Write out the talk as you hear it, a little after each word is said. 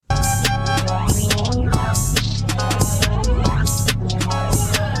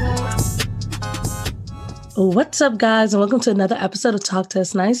What's up, guys, and welcome to another episode of Talk to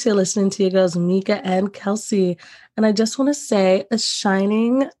Us Nice. You're listening to your girls, Mika and Kelsey. And I just want to say a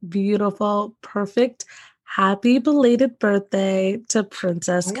shining, beautiful, perfect, happy belated birthday to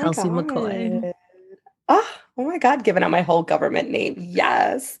Princess Kelsey McCoy. Oh my God, giving out my whole government name.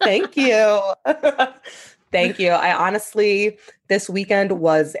 Yes, thank you. Thank you. I honestly, this weekend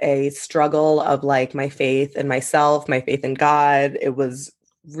was a struggle of like my faith in myself, my faith in God. It was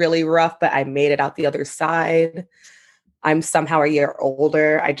really rough, but I made it out the other side. I'm somehow a year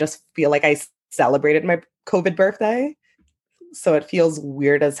older. I just feel like I celebrated my COVID birthday. So it feels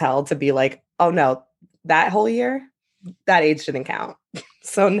weird as hell to be like, oh no, that whole year, that age didn't count.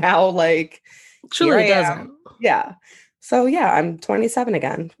 So now like, Truly doesn't. Yeah. So yeah, I'm 27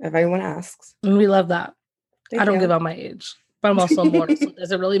 again, if anyone asks. And we love that. I don't give out my age, but I'm also immortal, so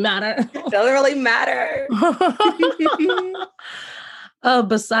does it really matter? Doesn't really matter.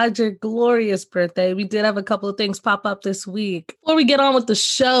 Besides your glorious birthday, we did have a couple of things pop up this week. Before we get on with the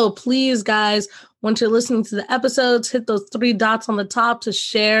show, please, guys, once you're listening to the episodes, hit those 3 dots on the top to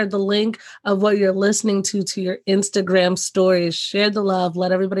share the link of what you're listening to your Instagram stories. Share the love.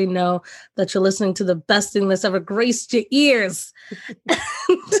 Let everybody know that you're listening to the best thing that's ever graced your ears.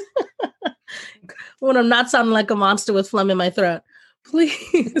 When I'm not sounding like a monster with phlegm in my throat,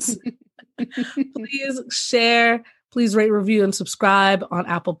 please share. Please rate, review, and subscribe on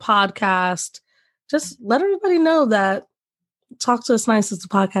Apple Podcast. Just let everybody know that Talk to Us Nice is the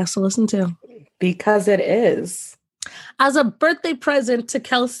podcast to listen to. Because it is. As a birthday present to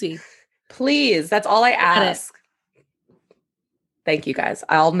Kelsey. Please, that's all I ask. Thank you, guys.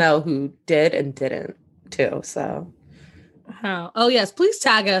 I'll know who did and didn't, too, so... Oh, yes. Please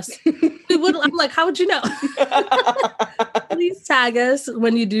tag us. I'm like, how would you know? Please tag us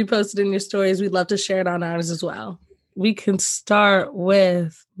when you do post it in your stories. We'd love to share it on ours as well. We can start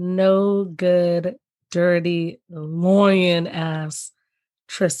with no good, dirty, loyal ass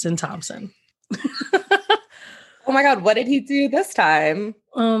Tristan Thompson. Oh my God, what did he do this time?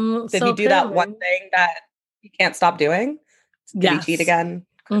 Did he do that one thing that he can't stop doing? Did he cheat again?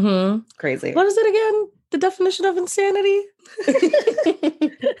 Mm-hmm. Crazy. What is it again? The definition of insanity?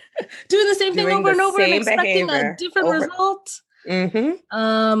 Doing the same thing over and over and expecting a different result?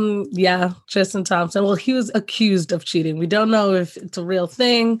 Mm-hmm. Yeah, Tristan Thompson. Well, he was accused of cheating. We don't know if it's a real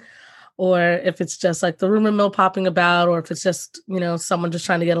thing or if it's just like the rumor mill popping about or if it's just, someone just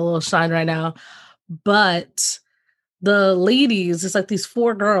trying to get a little shine right now. But the ladies, it's like these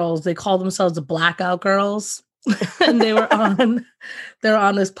 4 girls, they call themselves the Blackout Girls. And they were on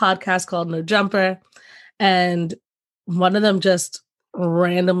this podcast called No Jumper. And one of them just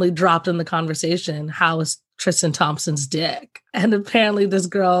randomly dropped in the conversation, how is Tristan Thompson's dick? And apparently this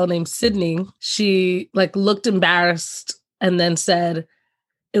girl named Sydney, she looked embarrassed and then said,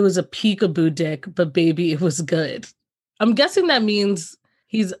 it was a peekaboo dick, but baby, it was good. I'm guessing that means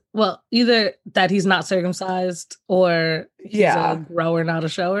either that he's not circumcised or he's a grower, not a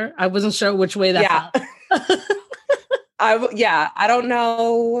shower. I wasn't sure which way that felt. I don't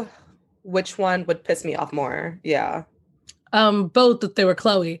know which one would piss me off more. Yeah. Both that they were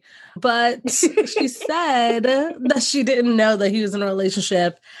Chloe. But she said that she didn't know that he was in a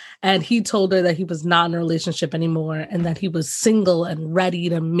relationship and he told her that he was not in a relationship anymore and that he was single and ready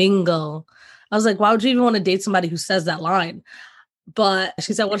to mingle. I was like, why would you even want to date somebody who says that line? But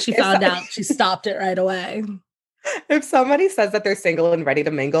she said once she found out, she stopped it right away. If somebody says that they're single and ready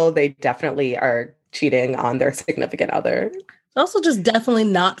to mingle, they definitely are cheating on their significant other. Also just definitely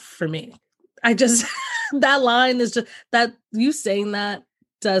not for me. That line is just that you saying that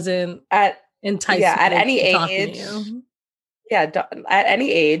doesn't entice me. At any age. Yeah, at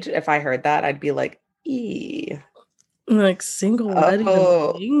any age, if I heard that, I'd be like, ee. Like single, ready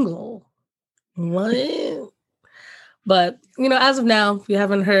to mingle. What? But, as of now, we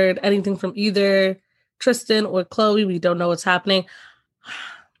haven't heard anything from either Tristan or Chloe. We don't know what's happening.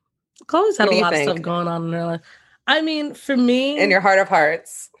 Chloe's had a lot of stuff going on in her life. I mean, for me... In your heart of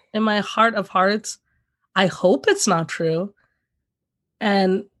hearts. In my heart of hearts, I hope it's not true.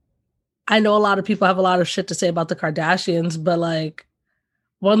 And I know a lot of people have a lot of shit to say about the Kardashians, but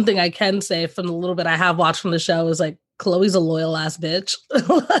one thing I can say from the little bit I have watched from the show is Chloe's a loyal ass bitch.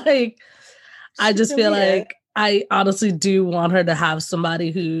 I just feel like I honestly do want her to have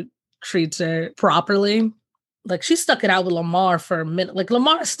somebody who treats her properly. She stuck it out with Lamar for a minute.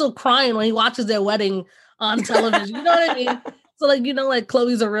 Lamar's still crying when he watches their wedding on television. You know what I mean? So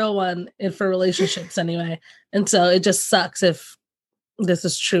Chloe's a real one for relationships anyway. And so it just sucks if this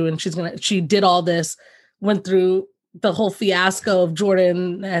is true and she did all this, went through the whole fiasco of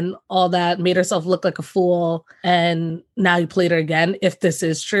Jordan and all that, made herself look like a fool, and now you played her again, if this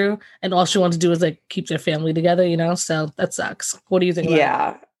is true, and all she wants to do is like keep their family together, you know? So that sucks. What do you think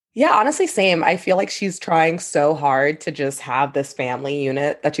about it? Yeah, honestly, same. I feel like she's trying so hard to just have this family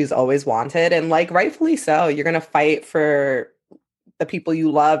unit that she's always wanted. And like, rightfully so. You're going to fight for the people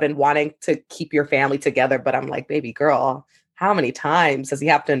you love and wanting to keep your family together. But I'm like, baby girl, how many times does he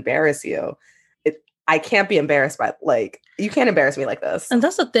have to embarrass you? I can't be embarrassed by, like, you can't embarrass me like this. And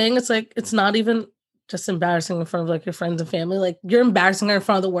that's the thing. It's like, it's not even just embarrassing in front of like your friends and family. Like, you're embarrassing her in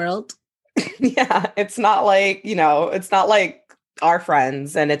front of the world. Yeah, it's not like, it's not like our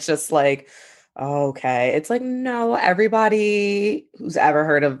friends, and it's just like, okay. It's like, no, everybody who's ever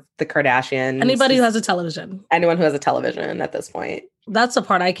heard of the Kardashians, anybody who has a television, anyone who has a television at this point. That's the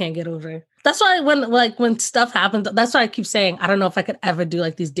part I can't get over. That's why when stuff happens, that's why I keep saying I don't know if I could ever do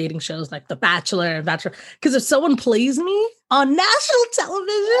like these dating shows like The Bachelor and Bachelor, because if someone plays me on national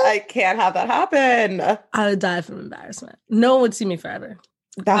television, I can't have that happen. I would die from embarrassment. No one would see me forever.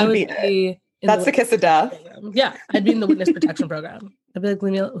 That would be it. That's the kiss of death. Program. Yeah, I'd be in the witness protection program. I'd be like,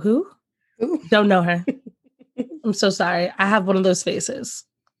 leave me alone. Who? Ooh. Don't know her. I'm so sorry. I have one of those faces.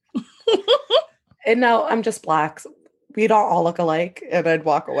 And no, I'm just black. We don't all look alike, and I'd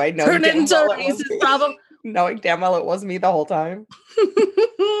walk away. Turn it into a racist problem. Knowing damn well it was me the whole time.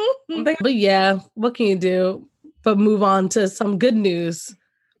 But yeah, what can you do but move on to some good news,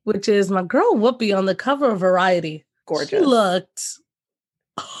 which is my girl Whoopi on the cover of Variety. Gorgeous. She looked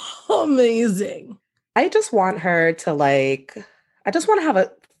amazing. I just want her to I just want to have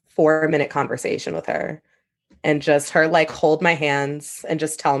a 4-minute conversation with her. And just her like hold my hands and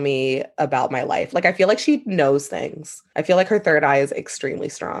just tell me about my life. Like, I feel like she knows things. I feel like her third eye is extremely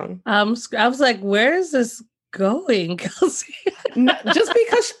strong. I was like, where is this going, Kelsey? No, just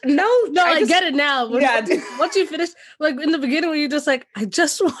because I get it now. Once you finish, like in the beginning when you're just like, I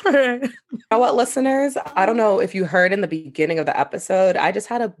just want her. You know what, listeners? I don't know if you heard in the beginning of the episode, I just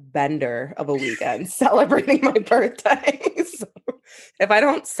had a bender of a weekend celebrating my birthday. So if I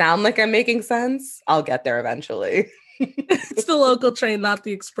don't sound like I'm making sense, I'll get there eventually. It's the local train, not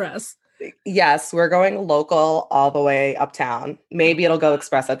the express. Yes, we're going local all the way uptown. Maybe it'll go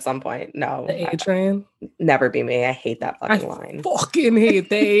express at some point. No. The A train? Never be me. I hate that fucking line. Fucking hate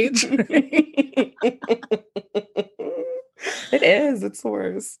the A train. It is. It's the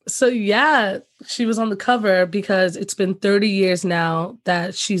worst. So yeah, she was on the cover because it's been 30 years now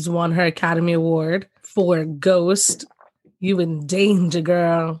that she's won her Academy Award for Ghost. You in danger,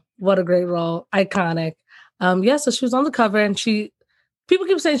 girl. What a great role. Iconic. So she was on the cover and people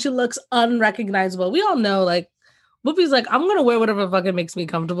keep saying she looks unrecognizable. We all know, like, Whoopi's like, I'm going to wear whatever fucking makes me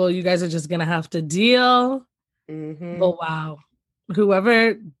comfortable. You guys are just going to have to deal. Mm-hmm. But wow.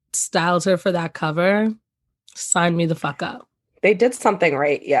 Whoever styled her for that cover, sign me the fuck up. They did something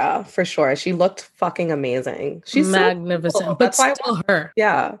right. Yeah, for sure. She looked fucking amazing. She's magnificent, so cool. but still her.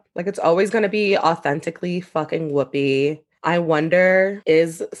 Yeah. Like, it's always going to be authentically fucking Whoopi. I wonder,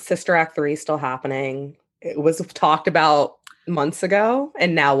 is Sister Act 3 still happening? It was talked about months ago,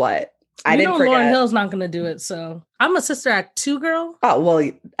 and now what? I didn't forget. Lauryn Hill's not going to do it, so I'm a Sister Act 2 girl. Oh,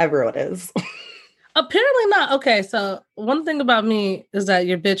 well, everyone is. Apparently not. Okay, so one thing about me is that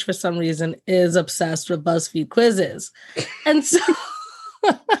your bitch, for some reason, is obsessed with BuzzFeed quizzes. And so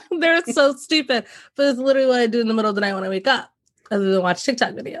they're so stupid, but it's literally what I do in the middle of the night when I wake up, other than watch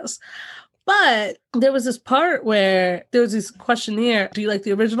TikTok videos. But there was this part where there was this questionnaire, do you like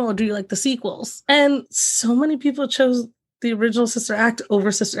the original or do you like the sequels? And so many people chose the original Sister Act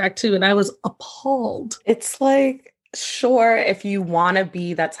over Sister Act 2, and I was appalled. It's like, sure, if you want to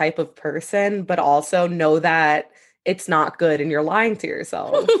be that type of person, but also know that it's not good and you're lying to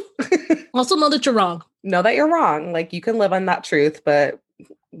yourself. Also know that you're wrong. Know that you're wrong. Like, you can live on that truth, but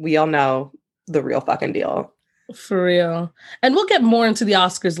we all know the real fucking deal. For real. And we'll get more into the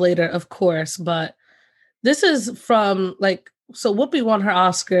Oscars later, of course, but this is from so Whoopi won her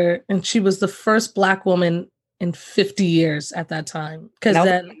Oscar and she was the first Black woman in 50 years at that time. Because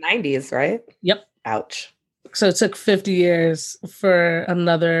then the 90s, right? Yep. Ouch. So it took 50 years for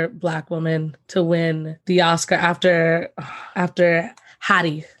another Black woman to win the Oscar after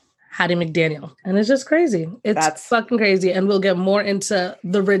Hattie McDaniel. And it's just crazy. That's fucking crazy. And we'll get more into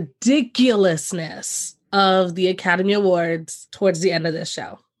the ridiculousness of the Academy Awards towards the end of this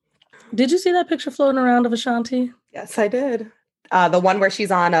show. Did you see that picture floating around of Ashanti? Yes, I did. The one where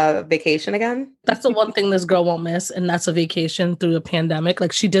she's on a vacation again? That's the one thing this girl won't miss, and that's a vacation through a pandemic.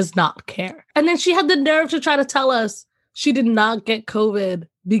 Like, she does not care. And then she had the nerve to try to tell us she did not get COVID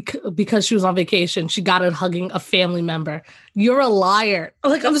because she was on vacation. She got it hugging a family member. You're a liar.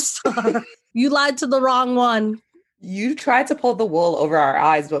 Like, I'm sorry. You lied to the wrong one. You tried to pull the wool over our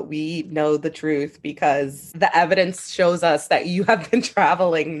eyes, but we know the truth because the evidence shows us that you have been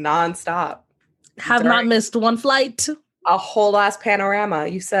traveling nonstop. Have not missed one flight. A whole ass panorama.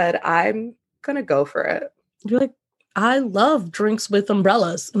 You said, I'm going to go for it. You're like, I love drinks with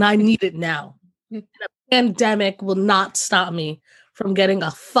umbrellas and I need it now. And a pandemic will not stop me from getting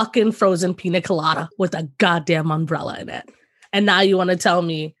a fucking frozen pina colada with a goddamn umbrella in it. And now you want to tell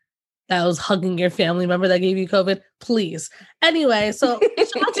me that I was hugging your family member that gave you COVID? Please. Anyway, so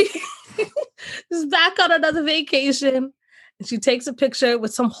Ashanti is back on another vacation and she takes a picture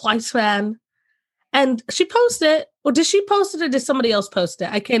with some white man and she posted it. Or did she post it or did somebody else post it?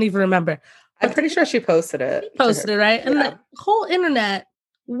 I can't even remember. I'm pretty sure she posted it. She posted it, right? And the whole internet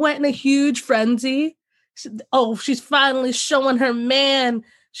went in a huge frenzy. She's finally showing her man.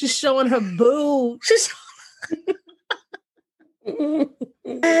 She's showing her boo.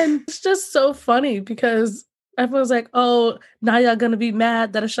 And it's just so funny because everyone's like, oh, now y'all gonna be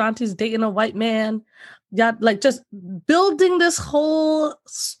mad that Ashanti's dating a white man. Y'all like just building this whole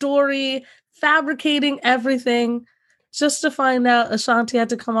story, fabricating everything. Just to find out Ashanti had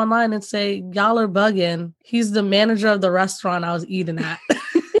to come online and say, y'all are bugging. He's the manager of the restaurant I was eating at.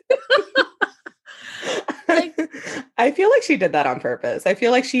 I feel like she did that on purpose. I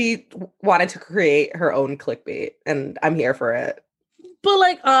feel like she wanted to create her own clickbait, and I'm here for it. But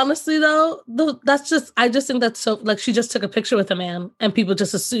like, honestly though, I just think that's so, like, she just took a picture with a man and people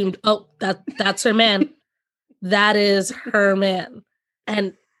just assumed, oh, that's her man. That is her man.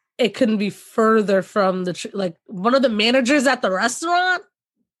 And it couldn't be further from like one of the managers at the restaurant.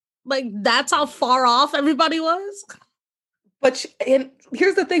 Like that's how far off everybody was. But and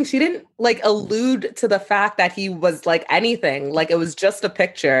here's the thing. She didn't like allude to the fact that he was like anything. Like it was just a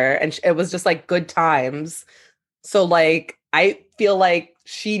picture and it was just like good times. So like, I feel like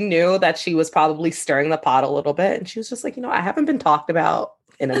she knew that she was probably stirring the pot a little bit. And she was just like, I haven't been talked about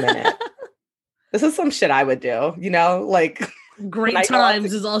in a minute. This is some shit I would do, like. Great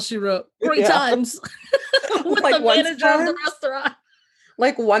times is all she wrote. Great times. With like the manager of the restaurant.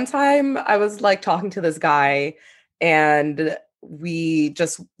 Like one time I was like talking to this guy and we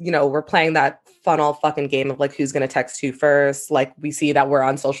just, we're playing that funnel fucking game of like, who's going to text who first. Like we see that we're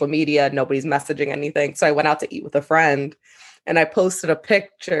on social media. Nobody's messaging anything. So I went out to eat with a friend and I posted a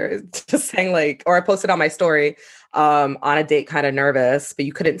picture just saying like, or I posted on my story on a date, kind of nervous, but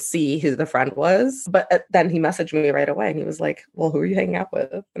you couldn't see who the friend was. But then he messaged me right away and he was like, well, who are you hanging out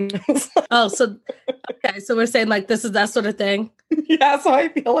with? And I was like, oh, so we're saying like, this is that sort of thing. Yeah. So I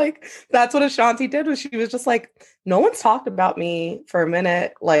feel like that's what Ashanti did was she was just like, no one's talked about me for a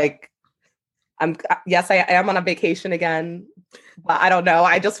minute. Like, I am on a vacation again, but I don't know.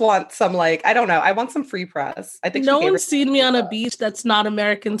 I just want some I don't know. I want some free press. I think no one's seen me on a beach that's not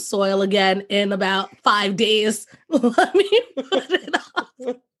American soil again in about 5 days. Let me put it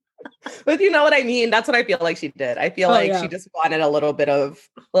up. But you know what I mean? That's what I feel like she did. I feel she just wanted a little bit of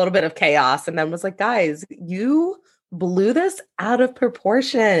chaos and then was like, guys, you blew this out of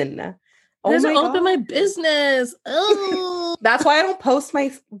proportion. Doesn't open my business. Oh, that's why I don't post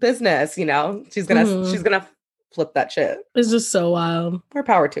my business. She's gonna flip that shit. It's just so wild. More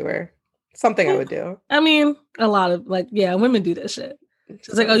power to her. Something I would do. I mean, a lot of women do this shit.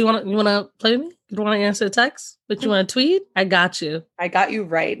 She's like, oh, you want to play with me? You don't want to answer the text, but you want to tweet? I got you. I got you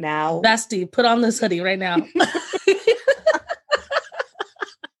right now. Bestie, put on this hoodie right now.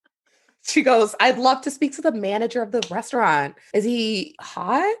 She goes, I'd love to speak to the manager of the restaurant. Is he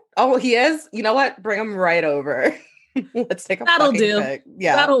hot? Oh, he is? You know what? Bring him right over. Let's take a That'll do. pic.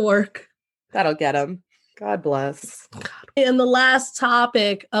 Yeah. That'll work. That'll get him. God bless. And the last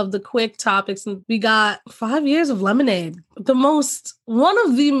topic of the quick topics, we got 5 years of Lemonade. One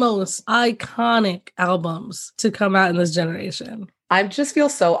of the most iconic albums to come out in this generation. I just feel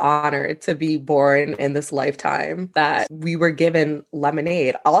so honored to be born in this lifetime that we were given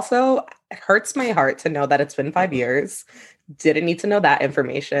Lemonade. Also, it hurts my heart to know that it's been 5 years. Didn't need to know that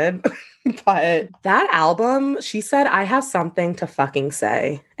information. But that album, she said, I have something to fucking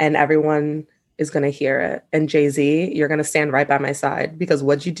say. And everyone is going to hear it. And Jay-Z, you're going to stand right by my side because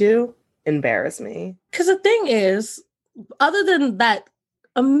what'd you do? Embarrass me. Because the thing is, other than that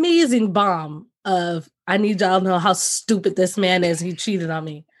amazing bomb of I need y'all to know how stupid this man is. He cheated on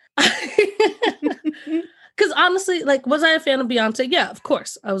me. Because honestly, was I a fan of Beyonce? Yeah, of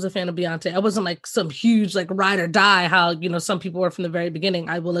course. I was a fan of Beyonce. I wasn't some huge ride or die how, some people were from the very beginning.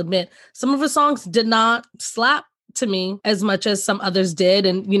 I will admit some of her songs did not slap to me as much as some others did.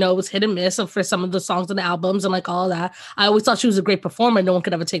 And, it was hit and miss for some of the songs and the albums and like all that. I always thought she was a great performer. No one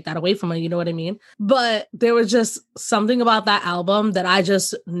could ever take that away from her. You know what I mean? But there was just something about that album that I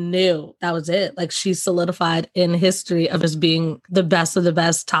just knew that was it. Like she solidified in history of just being the best of the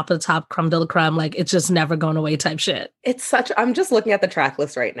best, top of the top, creme de la creme. Like it's just never going away type shit. I'm just looking at the track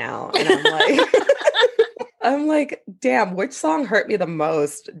list right now and I'm like, I'm like, damn, which song hurt me the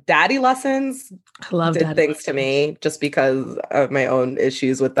most? Daddy Lessons I love did Daddy things Lessons to me just because of my own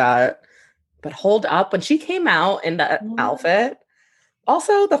issues with that. But Hold Up, when she came out in the outfit,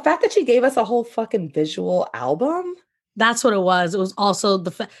 also the fact that she gave us a whole fucking visual album. That's what it was. It was also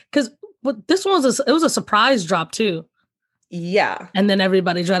the fact, because this one was it was a surprise drop too. Yeah. And then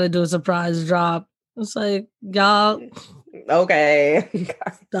everybody tried to do a surprise drop. It's like, y'all. Okay.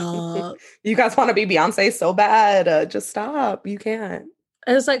 Stop. You guys want to be Beyonce so bad. Just stop. You can't.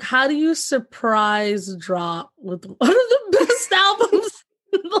 And it's like, how do you surprise drop with one of the best albums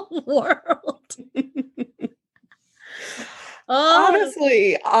in the world?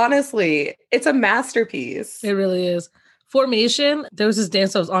 Honestly, it's a masterpiece. It really is. Formation, there was this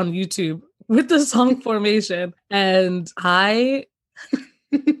dance that was on YouTube with the song Formation. And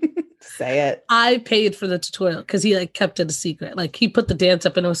Say it. I paid for the tutorial because he like kept it a secret. Like he put the dance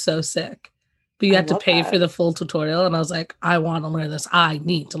up and it was so sick. But you had to pay for the full tutorial. And I was like, I want to learn this. I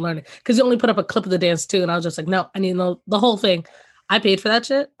need to learn it. Because you only put up a clip of the dance too. And I was just like, no, I need to know the whole thing. I paid for that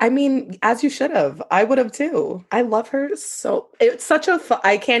shit. I mean, as you should have. I would have too. I love her so. It's such a.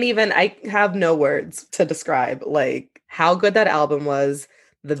 I have no words to describe like how good that album was.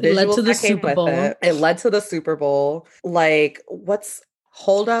 The visuals that came with it. It led to the Super Bowl. Like, what's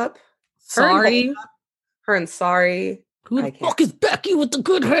Hold Up? Sorry. Her and Sorry. Who the fuck is Becky with the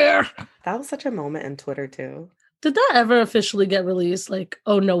good hair? That was such a moment in Twitter too. Did that ever officially get released? Like,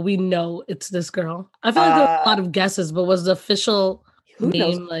 oh no, we know it's this girl. I feel like there were a lot of guesses, but was the official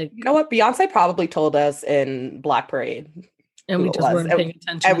name like? You know what? Beyonce probably told us in Black Parade, and we just weren't paying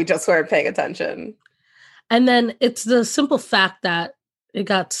attention. And we just weren't paying attention. And then it's the simple fact that it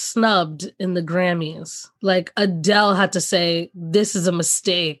got snubbed in the Grammys. Like Adele had to say, "This is a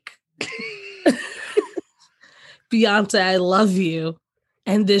mistake." Beyonce, I love you,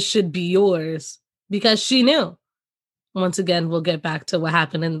 and this should be yours because she knew. Once again, we'll get back to what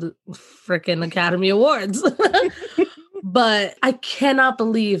happened in the freaking Academy Awards. But I cannot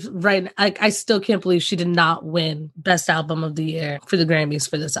believe I still can't believe she did not win Best Album of the Year for the Grammys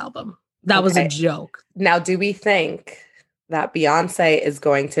for this album. That was a joke. Now, do we think that Beyonce is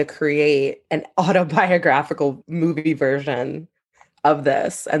going to create an autobiographical movie version of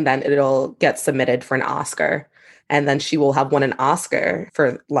this and then it'll get submitted for an Oscar? And then she will have won an Oscar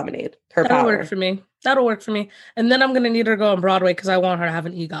for Lemonade. That'll work for me. That'll work for me. And then I'm going to need her to go on Broadway because I want her to have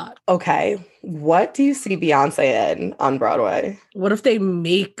an EGOT. Okay. What do you see Beyonce in on Broadway? What if they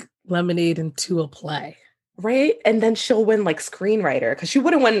make Lemonade into a play? Right? And then she'll win like screenwriter because she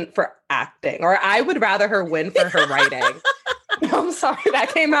wouldn't win for acting. Or I would rather her win for her writing. I'm sorry.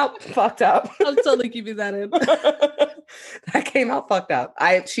 That came out fucked up. I'm totally keeping that in. That came out fucked up.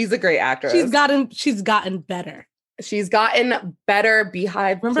 She's a great actress. She's gotten better. She's gotten better.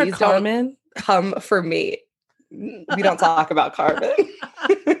 Beehive. Remember Carmen? Come for me. We don't talk about Carmen.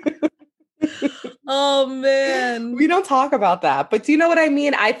 Oh man. We don't talk about that. But do you know what I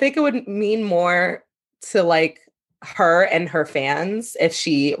mean? I think it would mean more to like her and her fans if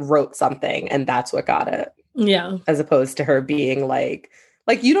she wrote something and that's what got it. Yeah. As opposed to her being like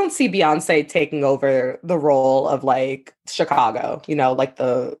you don't see Beyonce taking over the role of like Chicago, like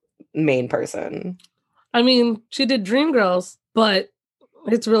the main person. I mean, she did Dreamgirls, but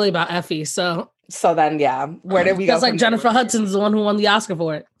it's really about Effie. So then, yeah, where did we go? That's like Jennifer Hudson's the one who won the Oscar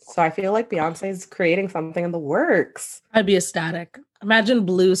for it. So I feel like Beyonce's creating something in the works. I'd be ecstatic. Imagine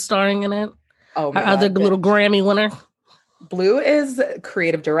Blue starring in it. Oh, my other little Grammy winner. Blue is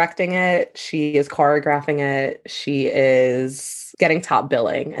creative directing it. She is choreographing it. She is getting top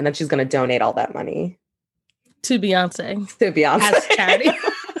billing, and then she's going to donate all that money to Beyonce. As charity.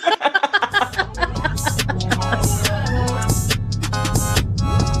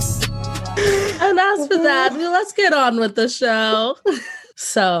 And as for that, let's get on with the show.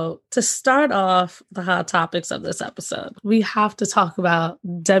 So, to start off the hot topics of this episode, we have to talk about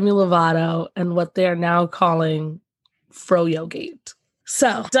Demi Lovato and what they're now calling Froyo-gate.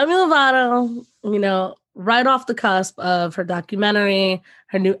 So, Demi Lovato, right off the cusp of her documentary,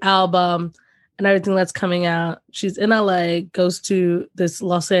 her new album, and everything that's coming out, she's in LA, goes to this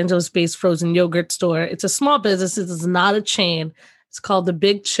Los Angeles-based frozen yogurt store. It's a small business. It is not a chain. It's called The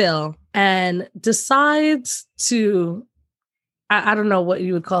Big Chill, and decides to, I don't know what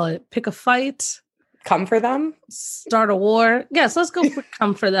you would call it, pick a fight Come for them? Start a war? Yes, let's go for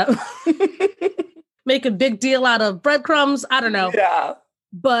come for them. Make a big deal out of breadcrumbs. I don't know. Yeah.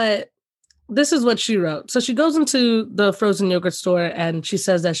 But this is what she wrote. So she goes into the frozen yogurt store and she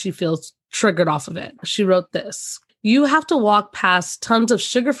says that she feels triggered off of it. She wrote this. You have to walk past tons of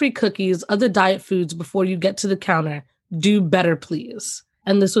sugar-free cookies, other diet foods before you get to the counter. Do better, please.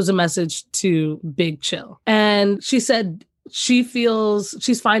 And this was a message to Big Chill. And she said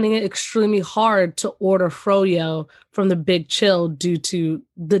she's finding it extremely hard to order froyo from the Big Chill due to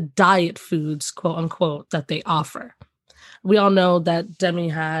the diet foods, quote unquote, that they offer. We all know that Demi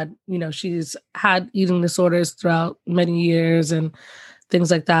had, she's had eating disorders throughout many years and things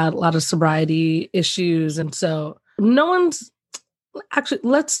like that, a lot of sobriety issues. And so let's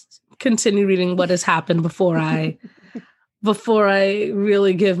continue reading what has happened before I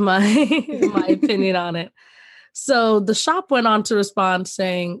really give my opinion on it. So the shop went on to respond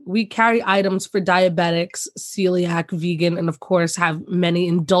saying, we carry items for diabetics, celiac, vegan, and of course have many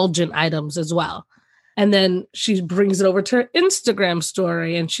indulgent items as well. And then she brings it over to her Instagram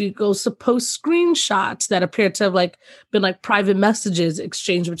story and she goes to post screenshots that appear to have been private messages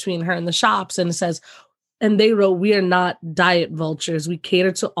exchanged between her and the shops. And it says, and they wrote, we are not diet vultures. We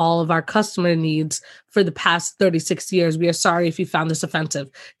cater to all of our customer needs for the past 36 years. We are sorry if you found this offensive.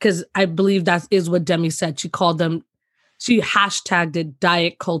 Because I believe that is what Demi said. She hashtagged it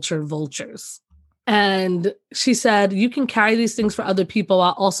diet culture vultures. And she said, you can carry these things for other people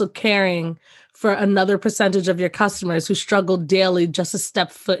while also caring for another percentage of your customers who struggle daily just to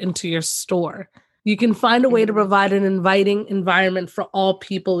step foot into your store. You can find a way to provide an inviting environment for all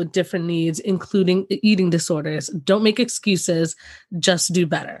people with different needs, including eating disorders. Don't make excuses, just do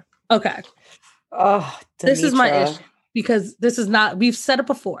better. Okay. Oh, Demetra. This is my issue because this is not, we've said it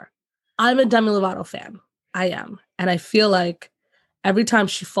before. I'm a Demi Lovato fan. I am. And I feel like every time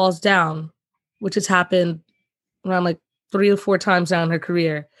she falls down, which has happened around 3 or 4 times now in her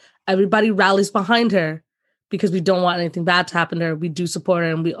career, everybody rallies behind her because we don't want anything bad to happen to her. We do support her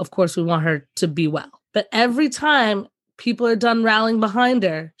and we want her to be well. But every time people are done rallying behind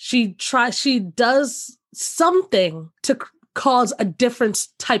her, she does something to cause a different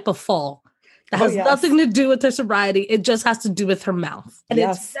type of fall. That has nothing to do with her sobriety. It just has to do with her mouth. And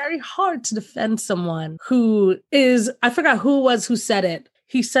it's very hard to defend someone who is, I forgot who said it.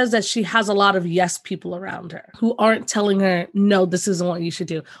 He says that she has a lot of yes people around her who aren't telling her, no, this isn't what you should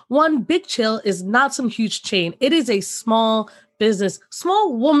do. One, Big Chill is not some huge chain. It is a small business,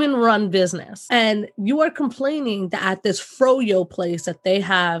 small woman-run business. And you are complaining that at this froyo place that they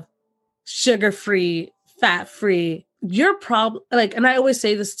have sugar-free, fat-free, your problem, and I always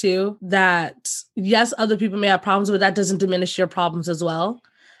say this too, that yes, other people may have problems, but that doesn't diminish your problems as well.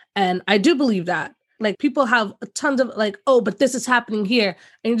 And I do believe that. People have tons of but this is happening here.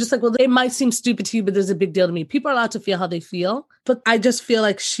 And you're just well, they might seem stupid to you, but there's a big deal to me. People are allowed to feel how they feel. But I just feel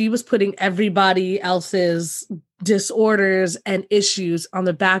like she was putting everybody else's disorders and issues on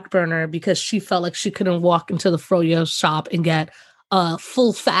the back burner because she felt like she couldn't walk into the froyo shop and get a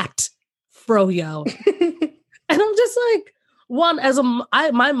full fat froyo. And I'm just one,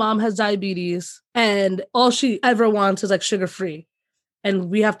 my mom has diabetes and all she ever wants is sugar-free.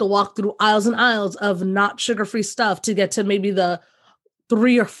 And we have to walk through aisles and aisles of not sugar-free stuff to get to maybe the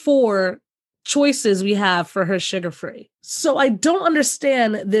 3 or 4 choices we have for her sugar-free. So I don't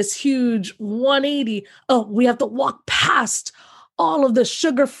understand this huge 180. Oh, we have to walk past all of the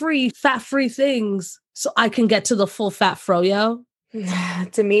sugar-free, fat-free things so I can get to the full fat froyo.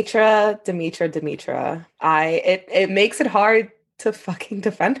 Demetra. It makes it hard to fucking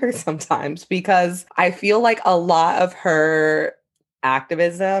defend her sometimes because I feel like a lot of her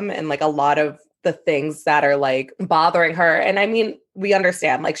activism and a lot of the things that are bothering her. And I mean, we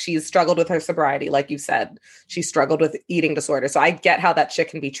understand she's struggled with her sobriety. Like you said, she struggled with eating disorder. So I get how that shit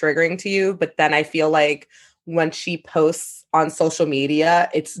can be triggering to you. But then I feel when she posts on social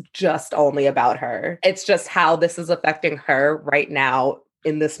media, it's just only about her. It's just how this is affecting her right now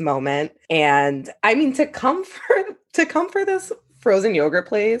in this moment. And I mean, to come for this frozen yogurt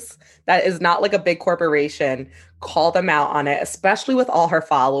place that is not a big corporation, call them out on it, especially with all her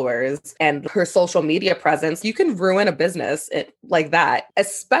followers and her social media presence. You can ruin a business like that,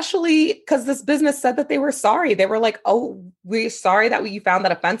 especially because this business said that they were sorry. They were oh, we're sorry that you found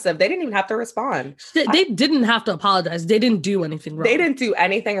that offensive. They didn't even have to respond. They didn't have to apologize. They didn't do anything wrong. They didn't do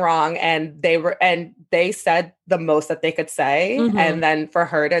anything wrong. And they said the most that they could say. Mm-hmm. And then for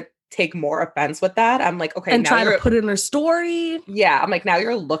her to take more offense with that, I'm okay. And try to put it in her story. Yeah. I'm now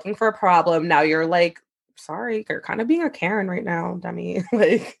you're looking for a problem. Now you're sorry, you're kind of being a Karen right now, Demi.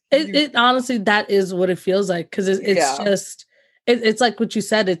 It honestly, that is what it feels like. Cause it's just, It's like what you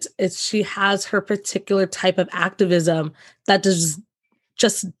said. It's she has her particular type of activism that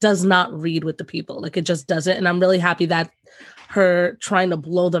just does not read with the people. Like it just doesn't. And I'm really happy that her trying to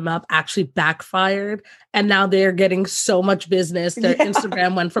blow them up actually backfired. And now they're getting so much business. Their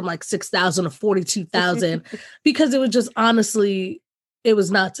Instagram went from like 6,000 to 42,000 because it was just honestly, it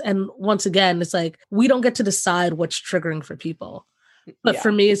was nuts. And once again, it's like, we don't get to decide what's triggering for people. But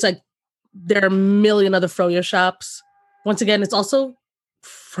for me, it's like, there are a million other froyo shops. Once again, it's also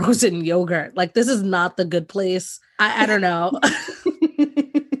frozen yogurt. Like this is not the good place. I don't know.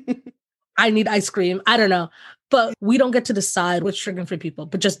 I need ice cream. I don't know. But we don't get to decide what's triggering for people,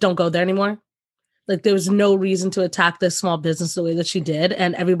 but just don't go there anymore. Like there was no reason to attack this small business the way that she did.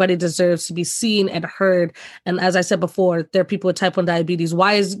 And everybody deserves to be seen and heard. And as I said before, there are people with type 1 diabetes.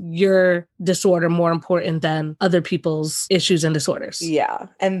 Why is your disorder more important than other people's issues and disorders? Yeah.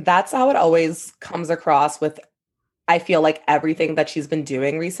 And that's how it always comes across with, I feel like, everything that she's been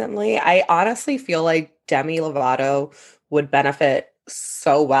doing recently. I honestly feel like Demi Lovato would benefit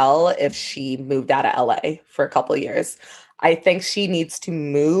so well if she moved out of LA for a couple of years. I think she needs to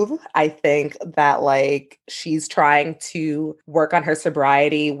move. I think that like she's trying to work on her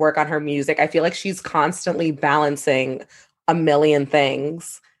sobriety, work on her music. I feel like she's constantly balancing a million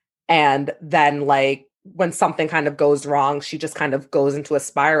things. And then like when something kind of goes wrong, she just kind of goes into a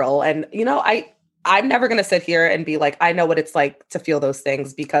spiral. And, you know, I'm never going to sit here and be like, I know what it's like to feel those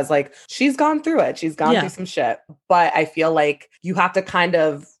things because like she's gone through it. She's gone through some shit. But I feel like you have to kind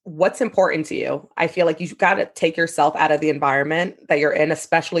of, what's important to you? I feel like you got to take yourself out of the environment that you're in,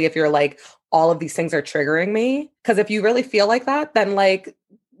 especially if you're like, all of these things are triggering me. Because if you really feel like that, then like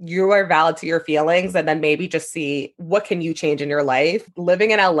you are valid to your feelings and then maybe just see what can you change in your life.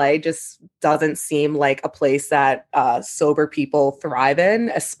 Living in LA just doesn't seem like a place that sober people thrive in,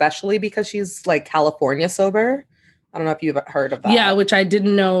 especially because she's like California sober. I don't know if you've heard of that. Yeah, which I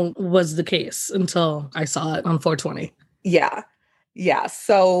didn't know was the case until I saw it on 420. Yeah. Yeah.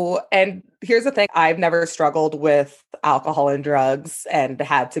 So, and here's the thing. I've never struggled with alcohol and drugs and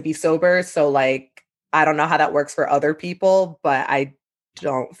had to be sober. So like, I don't know how that works for other people, but I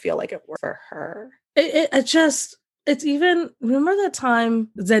don't feel like it worked for her. It's even, remember that time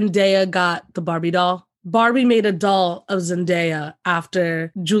Zendaya got the Barbie doll? Barbie made a doll of Zendaya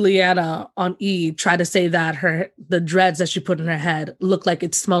after Juliana on E tried to say that the dreads that she put in her head looked like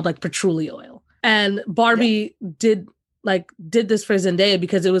it smelled like patchouli oil. And Barbie did this for Zendaya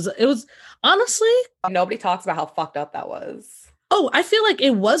because it was honestly, nobody talks about how fucked up that was. Oh, I feel like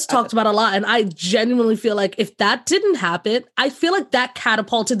it was talked about a lot. And I genuinely feel like if that didn't happen, I feel like that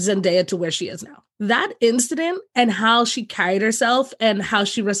catapulted Zendaya to where she is now. That incident and how she carried herself and how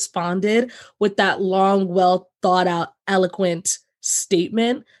she responded with that long, well thought out, eloquent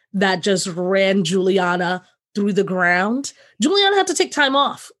statement that just ran Juliana through the ground. Juliana had to take time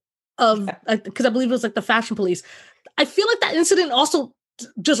off because I believe it was like the fashion police. I feel like that incident also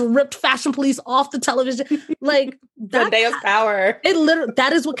just ripped fashion police off the television. Like Zendaya's power.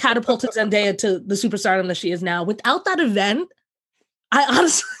 That is what catapulted Zendaya to the superstardom that she is now. Without that event, I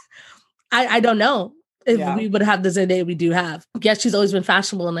honestly, I don't know if we would have the Zendaya we do have. Yes, she's always been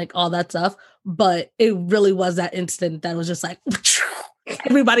fashionable and like all that stuff, but it really was that instant that was just like,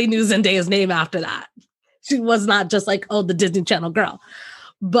 everybody knew Zendaya's name after that. She was not just like, oh, the Disney Channel girl.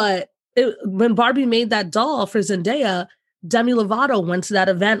 But when Barbie made that doll for Zendaya, Demi Lovato went to that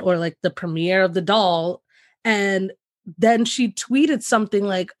event or like the premiere of the doll. And then she tweeted something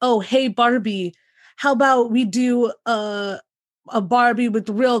like, oh, hey, Barbie, how about we do a Barbie with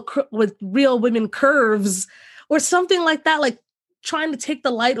real women curves or something like that, like trying to take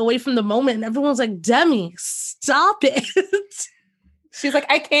the light away from the moment. And everyone's like, Demi, stop it. She's like,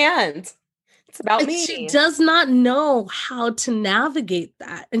 I can't. It's about me. She does not know how to navigate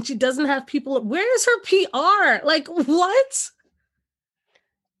that. And she doesn't have people. Where is her PR? Like, what?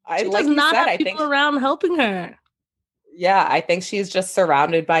 She does not have people around helping her. Yeah, I think she's just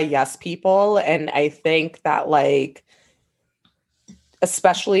surrounded by yes people. And I think that, like,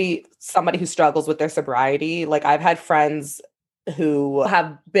 especially somebody who struggles with their sobriety, like, I've had friends who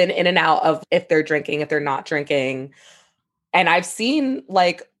have been in and out of if they're drinking, if they're not drinking. And I've seen,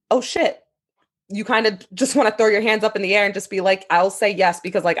 like, oh, shit. You kind of just want to throw your hands up in the air and just be like, I'll say yes,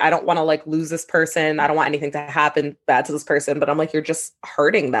 because like, I don't want to like lose this person. I don't want anything to happen bad to this person, but I'm like, you're just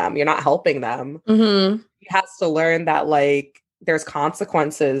hurting them. You're not helping them. Mm-hmm. You have to learn that like, there's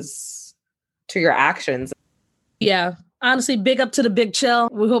consequences to your actions. Yeah. Honestly, big up to the Big Chill.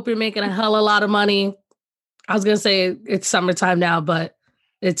 We hope you're making a hell of a lot of money. I was going to say it's summertime now, but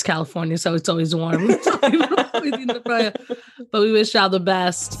it's California, so it's always warm. But we wish y'all the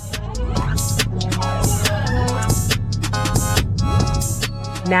best.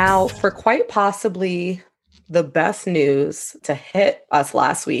 Now, for quite possibly the best news to hit us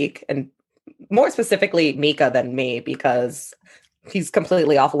last week, and more specifically Mika than me, because he's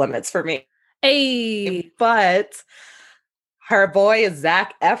completely off limits for me. Hey, but her boy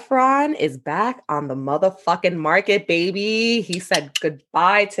Zac Efron is back on the motherfucking market, baby. He said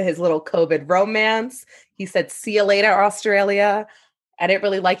goodbye to his little COVID romance. He said, see you later, Australia. I didn't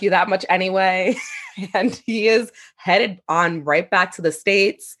really like you that much anyway. And he is headed on right back to the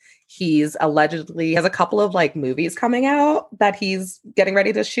States. He's allegedly has a couple of like movies coming out that he's getting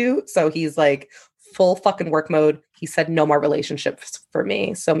ready to shoot. So he's like full fucking work mode. He said no more relationships for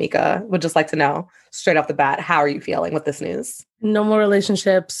me. So Mika would just like to know straight off the bat, how are you feeling with this news? no more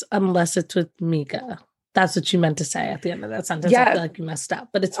relationships unless it's with Mika. That's what you meant to say at the end of that sentence. Yeah. I feel like you messed up,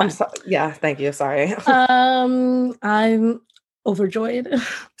 but it's fine. Yeah, thank you. Sorry. I'm overjoyed,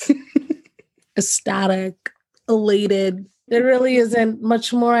 ecstatic, elated. There really isn't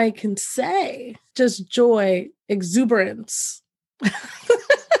much more I can say. Just joy, exuberance.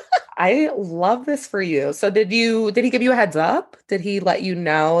 I love this for you. So did he give you a heads up? Did he let you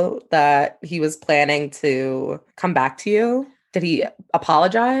know that he was planning to come back to you? Did he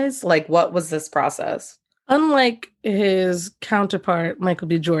apologize? Like, what was this process? Unlike his counterpart, Michael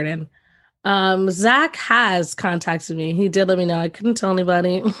B. Jordan, Zac has contacted me. He did let me know. I couldn't tell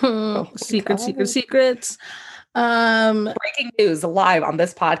anybody. Secrets. Breaking news live on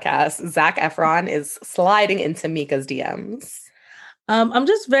this podcast. Zac Efron is sliding into Mika's DMs. I'm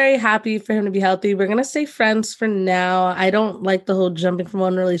just very happy for him to be healthy. We're going to stay friends for now. I don't like the whole jumping from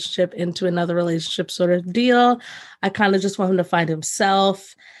one relationship into another relationship sort of deal. I kind of just want him to find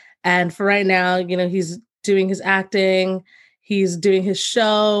himself. And for right now, he's doing his acting. He's doing his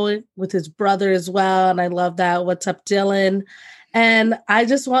show with his brother as well. And I love that. What's up, Dylan? And I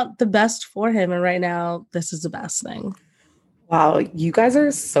just want the best for him. And right now, this is the best thing. Wow, you guys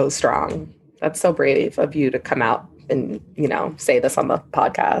are so strong. That's so brave of you to come out and, say this on the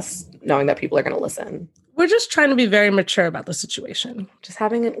podcast, knowing that people are going to listen. We're just trying to be very mature about the situation. Just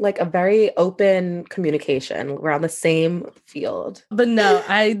having like a very open communication. We're on the same field. But no,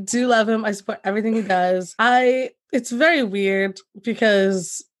 I do love him. I support everything he does. It's very weird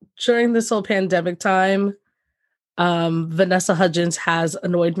because during this whole pandemic time, Vanessa Hudgens has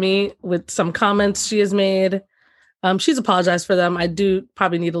annoyed me with some comments she has made. She's apologized for them. I do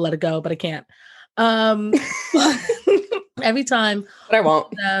probably need to let it go, but I can't. Every time but I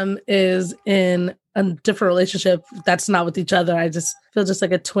won't. Them is in a different relationship that's not with each other, I just feel just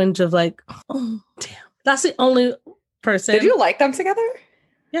like a twinge of like, oh damn. That's the only person. Did you like them together?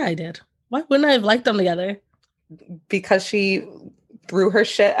 Yeah, I did. Why wouldn't I have liked them together? Because she threw her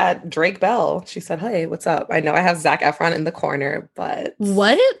shit at Drake Bell. She said, hey, what's up? I know I have Zac Efron in the corner, but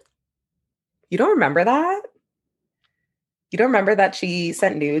what? You don't remember that? You don't remember that she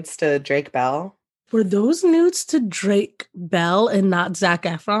sent nudes to Drake Bell? Were those nudes to Drake Bell and not Zac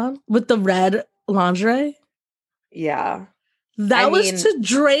Efron with the red lingerie? Yeah. That was to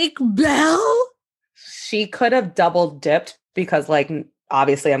Drake Bell? She could have double dipped because, like,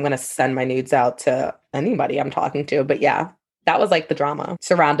 obviously I'm going to send my nudes out to anybody I'm talking to. But yeah, that was like the drama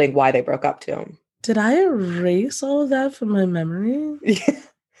surrounding why they broke up too. Did I erase all of that from my memory?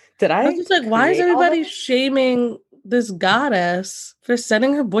 Did I? I was just like, why is everybody shaming this goddess for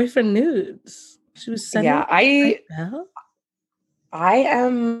sending her boyfriend nudes? She was sending. Yeah, I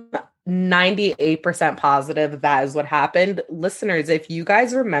am 98% positive that is what happened. Listeners, if you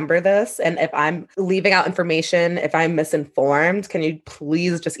guys remember this, and if I'm leaving out information, if I'm misinformed, can you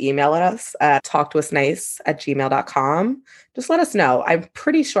please just email us at talktowusnice@gmail.com. Just let us know. I'm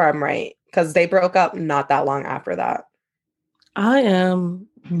pretty sure I'm right because they broke up not that long after that. I am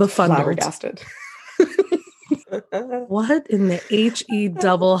befuddled. Flabbergasted. What in the HE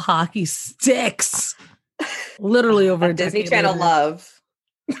double hockey sticks? Literally over a Disney Channel later. Love.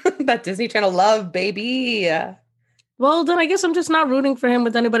 That Disney Channel love, baby. Well, then I guess I'm just not rooting for him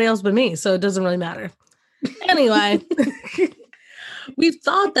with anybody else but me, so it doesn't really matter. Anyway, we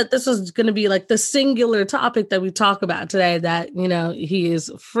thought that this was going to be like the singular topic that we talk about today, that, he is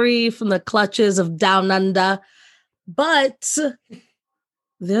free from the clutches of Down Under, but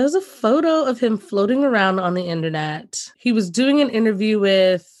there's a photo of him floating around on the internet. He was doing an interview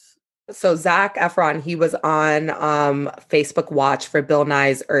with... So Zac Efron, he was on Facebook Watch for Bill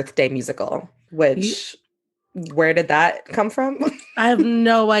Nye's Earth Day musical, which... Where did that come from? I have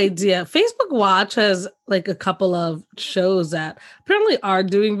no idea. Facebook Watch has like a couple of shows that apparently are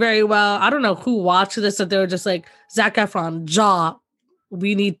doing very well. I don't know who watched this, that they were just like, Zac Efron, Jaw,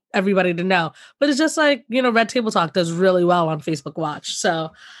 we need everybody to know. But it's just like, Red Table Talk does really well on Facebook Watch.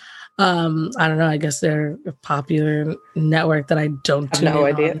 So I don't know. I guess they're a popular network that I don't tune no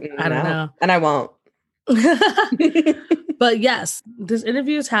in idea. on. I don't know. And I won't. But yes, this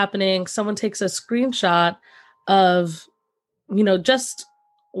interview is happening. Someone takes a screenshot of, just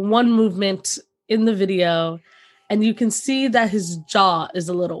one movement in the video, and you can see that his jaw is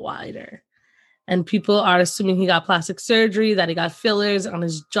a little wider. And people are assuming he got plastic surgery, that he got fillers on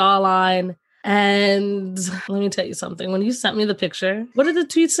his jawline. And let me tell you something. When you sent me the picture, what did the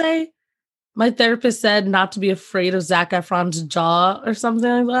tweet say? My therapist said not to be afraid of Zac Efron's jaw or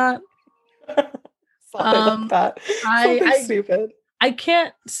something like that. Something like that. Something stupid. I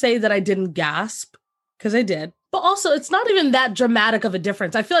can't say that I didn't gasp, because I did. But also, it's not even that dramatic of a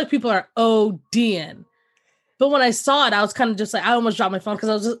difference. I feel like people are ODing. But when I saw it, I was kind of just like, I almost dropped my phone because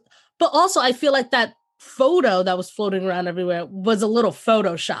I was just... But also, I feel like that photo that was floating around everywhere was a little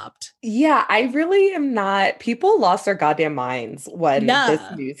photoshopped. Yeah, I really am not. People lost their goddamn minds when this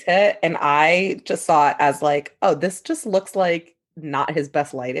news hit. And I just saw it as like, oh, this just looks like not his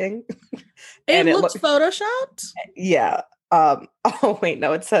best lighting. And it looks photoshopped? Yeah. Oh, wait,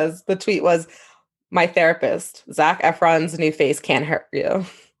 no, it says the tweet was, my therapist, Zac Efron's new face can't hurt you.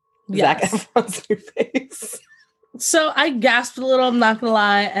 Yes. Zac Efron's new face. So I gasped a little, I'm not going to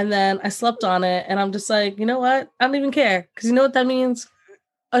lie. And then I slept on it. And I'm just like, you know what? I don't even care. Because you know what that means?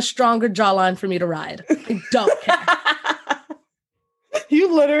 A stronger jawline for me to ride. I don't care.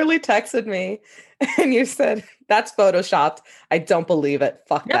 You literally texted me and you said, that's photoshopped. I don't believe it.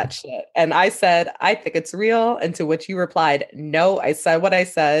 Fuck that shit. And I said, I think it's real. And to which you replied, no, I said what I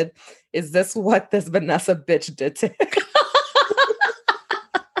said. Is this what this Vanessa bitch did to him?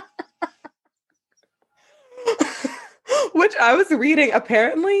 Which I was reading.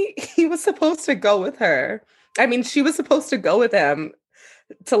 Apparently, he was supposed to go with her. I mean, she was supposed to go with him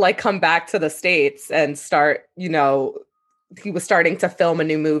to like come back to the States and start, he was starting to film a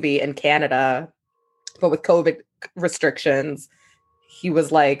new movie in Canada, but with COVID restrictions, he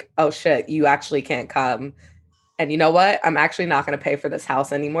was like, oh shit, you actually can't come. And you know what? I'm actually not going to pay for this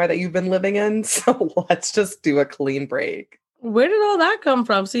house anymore that you've been living in. So let's just do a clean break. Where did all that come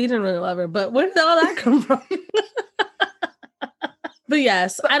from? So you didn't really love her, but where did all that come from? But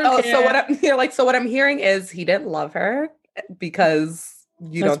yes, I don't care. So what I'm hearing is he didn't love her because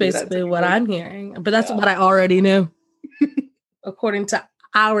that's basically what I'm hearing. But that's what I already knew. According to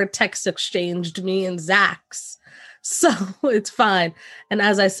our text exchanged, me and Zach's. So it's fine. And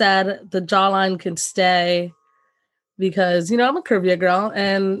as I said, the jawline can stay because, I'm a curvier girl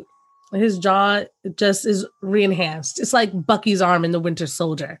and his jaw just is re-enhanced. It's like Bucky's arm in The Winter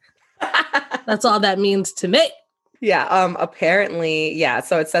Soldier. That's all that means to me. Yeah, apparently, yeah.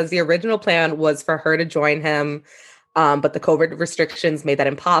 So it says the original plan was for her to join him, but the COVID restrictions made that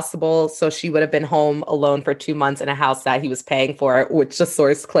impossible. So she would have been home alone for 2 months in a house that he was paying for, which the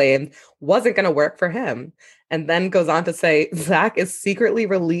source claimed wasn't going to work for him. And then goes on to say, Zac is secretly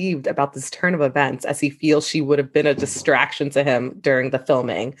relieved about this turn of events as he feels she would have been a distraction to him during the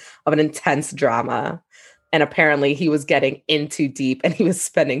filming of an intense drama. And apparently he was getting in too deep and he was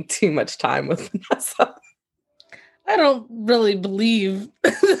spending too much time with Vanessa. I don't really believe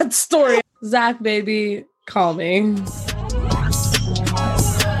that story. Zac, baby, call me.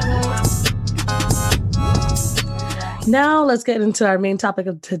 Now let's get into our main topic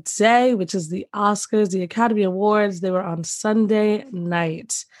of today, which is the Oscars, the Academy Awards. They were on Sunday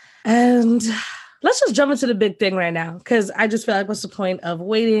night. And let's just jump into the big thing right now, because I just feel like what's the point of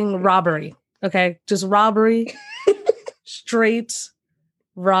waiting? Robbery. Okay, just robbery. Straight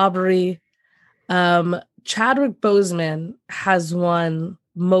robbery. Chadwick Boseman has won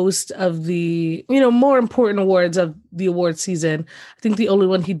most of the, more important awards of the award season. I think the only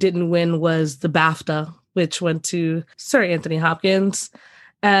one he didn't win was the BAFTA, which went to Sir Anthony Hopkins.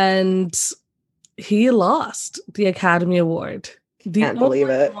 And he lost the Academy Award. Can't believe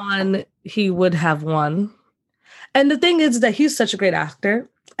it. One he would have won. And the thing is that he's such a great actor.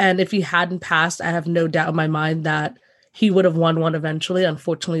 And if he hadn't passed, I have no doubt in my mind that he would have won one eventually.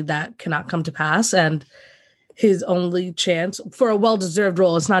 Unfortunately, that cannot come to pass. And his only chance for a well-deserved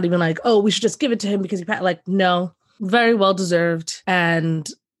role, it's not even like, oh, we should just give it to him because he passed. Like, no, very well-deserved. And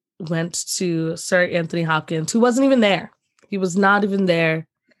went to Sir Anthony Hopkins, who wasn't even there. He was not even there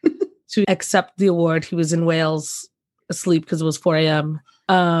to accept the award. He was in Wales asleep because it was 4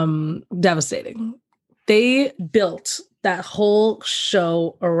 a.m. Devastating. They built that whole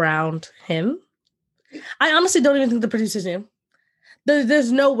show around him. I honestly don't even think the producers knew.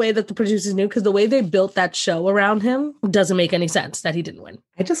 There's no way that the producers knew, because the way they built that show around him doesn't make any sense that he didn't win.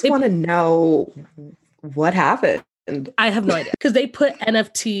 I just want to know what happened. I have no idea, because they put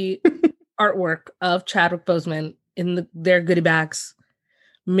NFT artwork of Chadwick Boseman in their goodie bags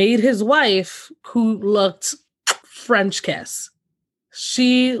made his wife, who looked French kiss.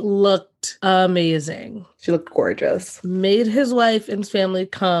 She looked amazing. She looked gorgeous. Made his wife and his family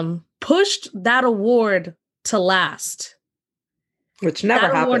come, pushed that award to last. Which never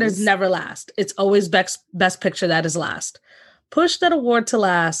happens. That award is never last. It's always best picture that is last. Pushed that award to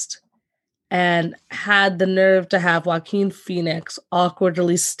last and had the nerve to have Joaquin Phoenix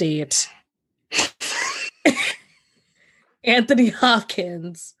awkwardly state Anthony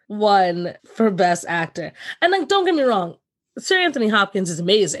Hopkins won for Best Actor. And like, don't get me wrong, Sir Anthony Hopkins is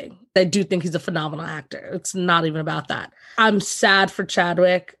amazing. I do think he's a phenomenal actor. It's not even about that. I'm sad for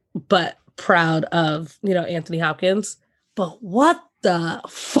Chadwick, but proud of, Anthony Hopkins. But what the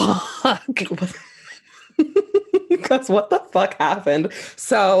fuck? Because what the fuck happened?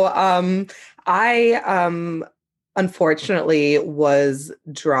 So I unfortunately was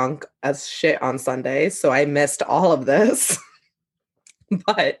drunk as shit on Sunday, so I missed all of this.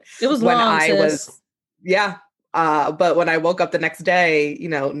 But it was when but when I woke up the next day,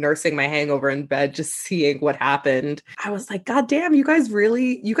 nursing my hangover in bed, just seeing what happened, I was like, God damn, you guys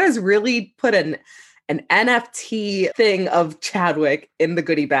really put an NFT thing of Chadwick in the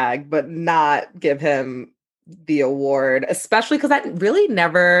goodie bag, but not give him the award, especially because that really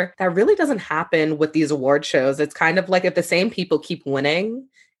doesn't happen with these award shows. It's kind of like if the same people keep winning,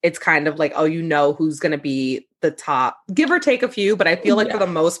 it's kind of like, who's going to be the top, give or take a few. But I feel like for the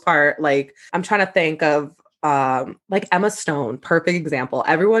most part, like I'm trying to think of like Emma Stone, perfect example.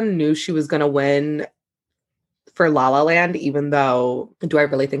 Everyone knew she was going to win for La La Land, even though, do I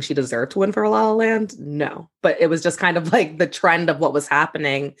really think she deserved to win for La La Land? No. But it was just kind of like the trend of what was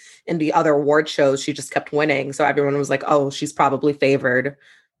happening in the other award shows. She just kept winning. So everyone was like, oh, she's probably favored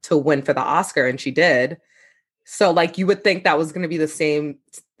to win for the Oscar. And she did. So like, you would think that was going to be the same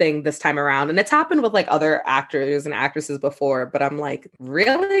thing this time around. And it's happened with like other actors and actresses before. But I'm like,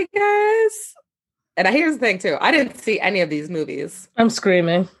 really, guys? And here's the thing too. I didn't see any of these movies. I'm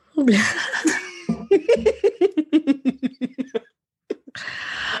screaming.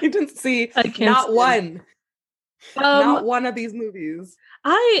 You didn't see not one of these movies.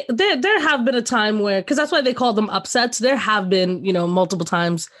 There have been a time where, because that's why they call them upsets. There have been, multiple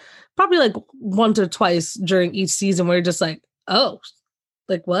times, probably like once or twice during each season where you're just like, oh,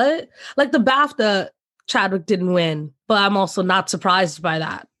 like what? Like the BAFTA, Chadwick didn't win, but I'm also not surprised by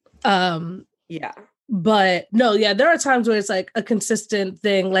that. Yeah. But no, yeah, there are times where it's like a consistent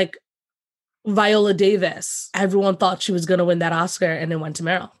thing, like Viola Davis. Everyone thought she was going to win that Oscar and it went to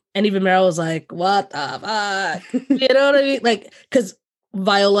Meryl. And even Meryl was like, what the fuck? You know what I mean? Like, because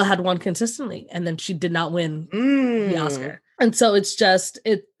Viola had won consistently and then she did not win the Oscar. And so it's just,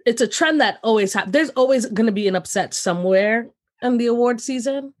 it's a trend that always happens. There's always going to be an upset somewhere in the award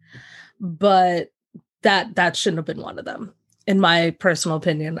season, but that shouldn't have been one of them, in my personal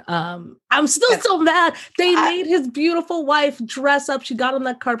opinion. I'm still so mad. They made his beautiful wife dress up. She got on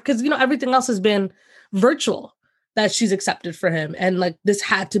that carpet because, everything else has been virtual that she's accepted for him. And like, this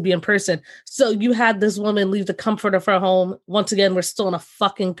had to be in person. So you had this woman leave the comfort of her home. Once again, we're still in a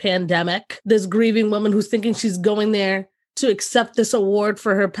fucking pandemic. This grieving woman who's thinking she's going there to accept this award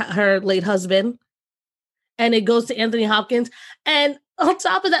for her late husband. And it goes to Anthony Hopkins. And on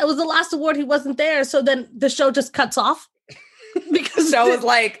top of that, it was the last award. He wasn't there. So then the show just cuts off. Because the show was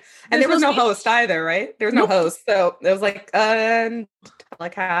like, and there was no host either, right? There was no host. So it was like, telecast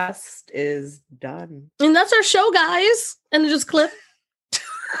is done. And that's our show, guys. And it just clipped.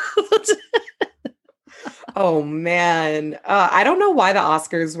 Oh, man. I don't know why the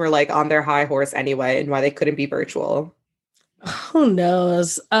Oscars were like on their high horse anyway and why they couldn't be virtual. Who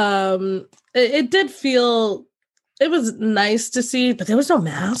knows? It did feel, it was nice to see, but there was no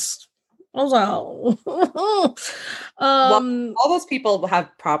mask. I was like, oh. Well, all those people have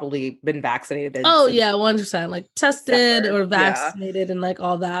probably been vaccinated. Oh, yeah, 100%. Like tested or vaccinated and like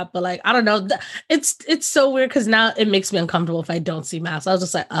all that. But like, I don't know. It's so weird because now it makes me uncomfortable if I don't see masks. I was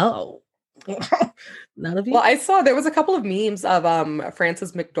just like, oh. None of you? Well, I saw there was a couple of memes of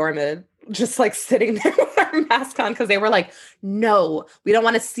Frances McDormand just like sitting there with her mask on because they were like, no, we don't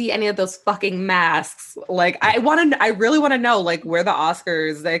want to see any of those fucking masks. Like, I really want to know like where the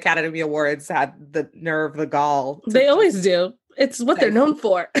Oscars, the Academy Awards had the nerve, the gall. They always do. It's what they're known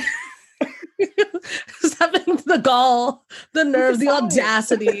for. Just having the gall, the nerve, the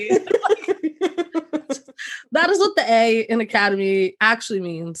audacity. That is what the A in Academy actually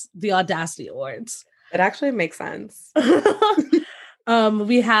means, the Audacity Awards. It actually makes sense.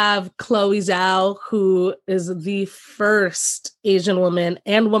 We have Chloe Zhao, who is the first Asian woman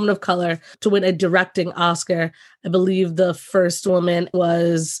and woman of color to win a directing Oscar. I believe the first woman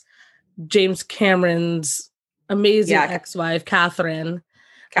was James Cameron's amazing ex-wife, Catherine.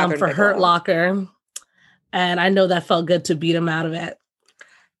 Catherine for Hurt Bigelow. Locker. And I know that felt good to beat him out of it.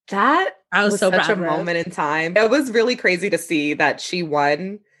 That I was so such proud a of her. moment in time. It was really crazy to see that she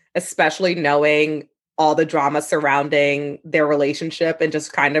won, especially knowing all the drama surrounding their relationship and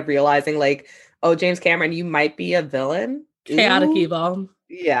just kind of realizing like, oh, James Cameron, you might be a villain. Chaotic Ooh. evil.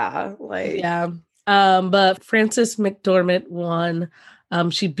 Yeah. Like, yeah. But Frances McDormand won.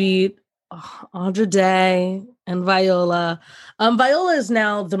 She beat Audra Day and Viola. Viola is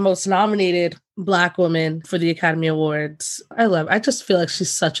now the most nominated Black woman for the Academy Awards. I just feel like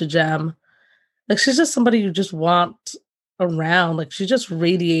she's such a gem. Like she's just somebody you just want around. Like she just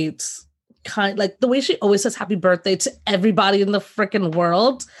radiates like the way she always says happy birthday to everybody in the freaking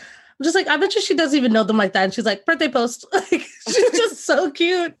world. I'm just like, I bet you she doesn't even know them like that. And she's like, birthday post. Like she's just so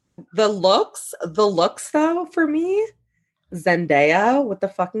cute. The looks though, for me, Zendaya with the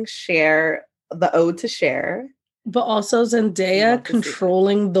fucking Cher, the ode to Cher. But also Zendaya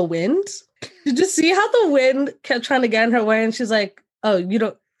controlling the wind. Did you see how the wind kept trying to get in her way? And she's like, oh, you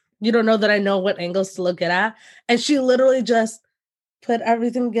don't know that I know what angles to look at. And she literally just put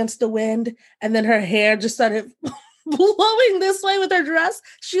everything against the wind. And then her hair just started blowing this way with her dress.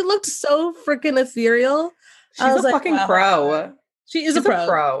 She looked so freaking ethereal. She's a fucking pro. She's a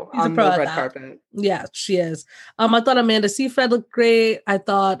pro. She's on the red carpet. Yeah, she is. I thought Amanda Seyfried looked great. I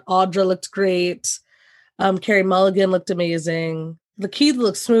thought Audra looked great. Carey Mulligan looked amazing. Lakeith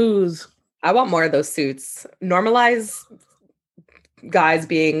looked smooth. I want more of those suits. Normalize guys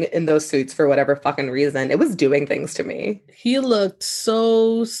being in those suits for whatever fucking reason. It was doing things to me. He looked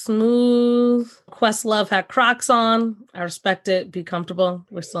so smooth. Questlove had Crocs on. I respect it. Be comfortable.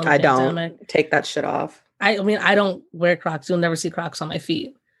 We're still in the pandemic. Don't take that shit off. I mean, I don't wear Crocs. You'll never see Crocs on my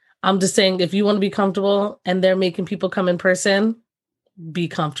feet. I'm just saying, if you want to be comfortable and they're making people come in person, be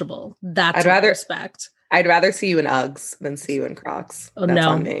comfortable. That's what I respect. I'd rather see you in Uggs than see you in Crocs. Oh, that's no.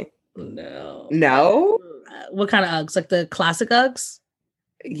 On me. No? What kind of Uggs? Like the classic Uggs?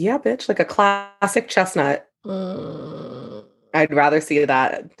 Yeah, bitch. Like a classic chestnut. I'd rather see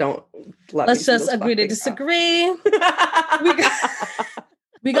that. Don't let Let's just agree to disagree.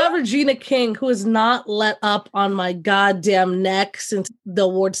 We got Regina King, who has not let up on my goddamn neck since the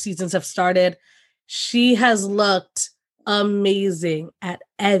award seasons have started. She has looked amazing at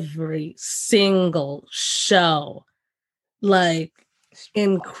every single show. Like,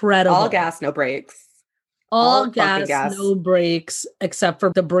 incredible. All gas, no brakes. All gas, no brakes, except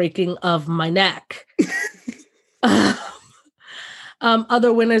for the breaking of my neck.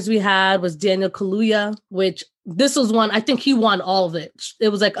 Other winners we had was Daniel Kaluuya, which this was one, I think he won all of it. It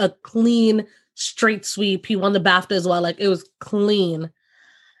was like a clean, straight sweep. He won the BAFTA as well. Like it was clean.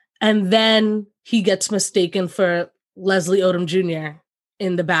 And then he gets mistaken for Leslie Odom Jr.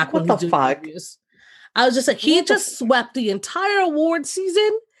 in the back. What the fuck? Interviews. I was just like, he just swept the entire award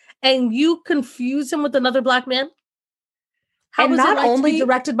season and you confuse him with another Black man? How was it like to be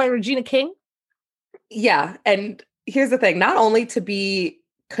directed by Regina King? Yeah. And here's the thing, not only to be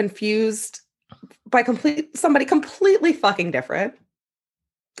confused by somebody completely fucking different,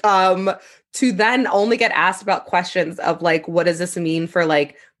 to then only get asked about questions of like, what does this mean for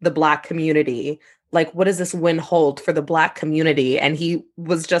like the Black community? Like, what does this win hold for the Black community? And he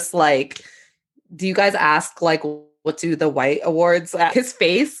was just like, do you guys ask like, what do the white awards? His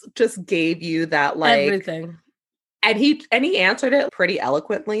face just gave you that like everything. And he answered it pretty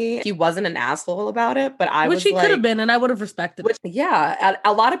eloquently. He wasn't an asshole about it, but which he could have been, and I would have respected it. Yeah,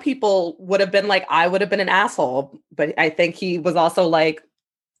 a lot of people would have been like, I would have been an asshole, but I think he was also like,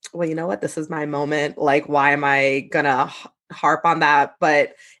 well, you know what? This is my moment. Like, why am I gonna harp on that?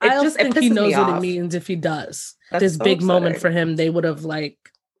 But I also think he knows what it means if he does. This big moment for him, they would have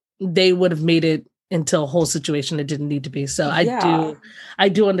made it into a whole situation it didn't need to be. So I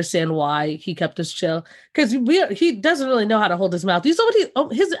do understand why he kept us chill, because he doesn't really know how to hold his mouth. You saw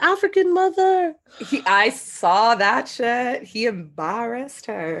his African mother. I saw that shit. He embarrassed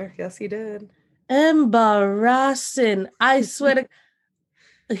her. Yes, he did. Embarrassing. I swear to.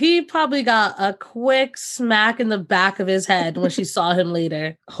 He probably got a quick smack in the back of his head when she saw him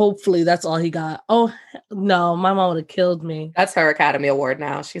later. Hopefully that's all he got. Oh no, my mom would have killed me. That's her Academy Award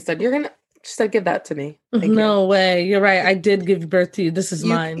now. She said, give that to me. No way. You're right. I did give birth to you. This is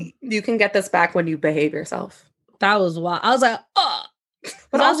mine. You can get this back when you behave yourself. That was wild. I was like, oh.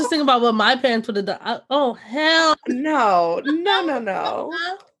 But I was just thinking about what my parents would have done. Oh, hell. No.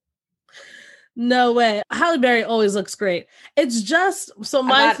 No way. Halle Berry always looks great. It's just, so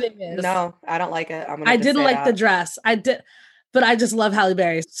my thing is. No, I don't like it. I didn't like the dress. But I just love Halle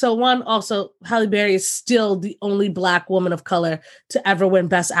Berry. So one, also, Halle Berry is still the only Black woman of color to ever win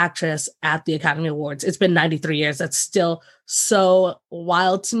Best Actress at the Academy Awards. It's been 93 years. That's still so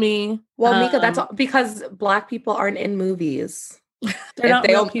wild to me. Well, Mika, that's because Black people aren't in movies. They're not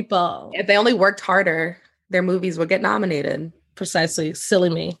real people. If they only worked harder, their movies would get nominated. Precisely. Silly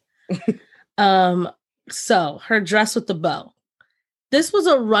me. So her dress with the bow. This was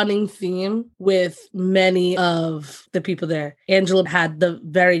a running theme with many of the people there. Angela had the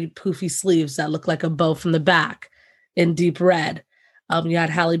very poofy sleeves that looked like a bow from the back in deep red. You had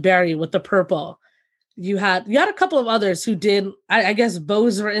Halle Berry with the purple. You had a couple of others who did, I guess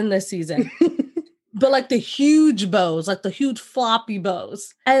bows were in this season. But like the huge bows, like the huge floppy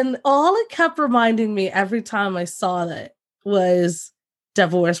bows. And all it kept reminding me every time I saw that was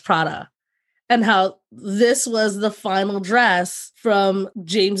Devil Wears Prada. And how this was the final dress from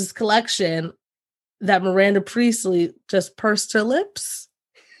James's collection that Miranda Priestly just pursed her lips.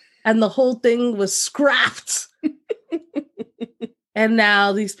 And the whole thing was scrapped. And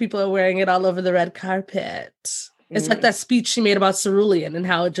now these people are wearing it all over the red carpet. It's like that speech she made about cerulean and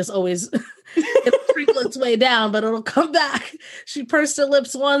how it just always it'll trickle its way down, but it'll come back. She pursed her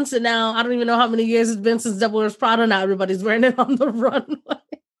lips once, and now I don't even know how many years it's been since Devil Wears Prada. Now everybody's wearing it on the runway.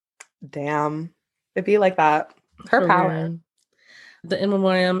 Damn. It'd be like that. Her power. The In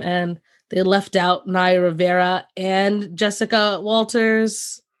Memoriam, and they left out Naya Rivera and Jessica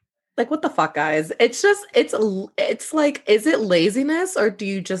Walters. Like, what the fuck, guys? It's just, it's like, is it laziness or do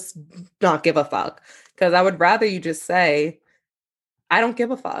you just not give a fuck? Because I would rather you just say, I don't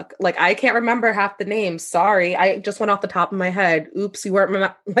give a fuck. Like, I can't remember half the names. Sorry. I just went off the top of my head. Oops, you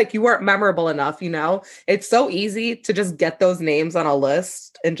weren't memorable enough, you know? It's so easy to just get those names on a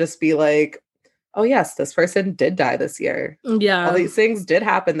list and just be like, oh yes, this person did die this year. Yeah. All these things did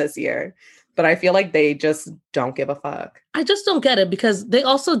happen this year. But I feel like they just don't give a fuck. I just don't get it because they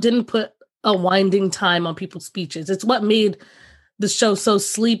also didn't put a winding time on people's speeches. It's what made the show so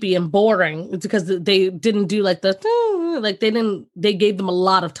sleepy and boring. It's because they didn't do like they gave them a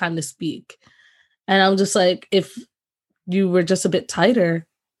lot of time to speak. And I'm just like, if you were just a bit tighter,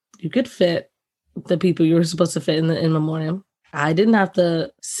 you could fit the people you were supposed to fit in the In Memoriam. I didn't have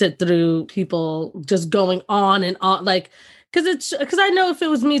to sit through people just going on and on, like, because I know if it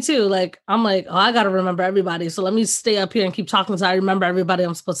was me too, like, I'm like, oh, I got to remember everybody. So let me stay up here and keep talking so I remember everybody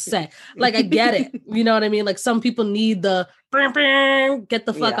I'm supposed to say. Like, I get it. You know what I mean? Like, some people need the get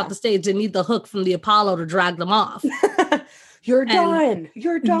the fuck off the stage. They need the hook from the Apollo to drag them off. You're done.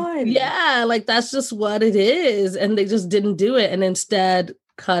 Yeah, like, that's just what it is. And they just didn't do it and instead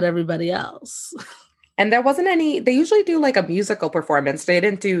cut everybody else. And there wasn't any, they usually do like a musical performance. They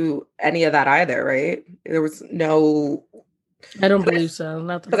didn't do any of that either, right? There was no... I don't believe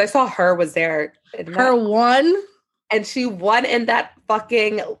so. Because I saw Her was there. Her won? And she won in that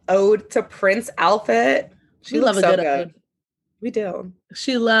fucking Ode to Prince outfit. She looks so good. We do.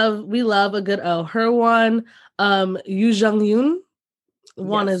 We love a good O. Her won. Yoo Jung-yoon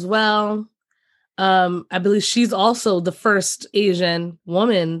won as well. I believe she's also the first Asian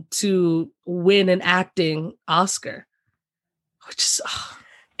woman to win an acting Oscar. Which is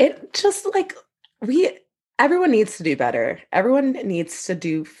it just like everyone needs to do better. Everyone needs to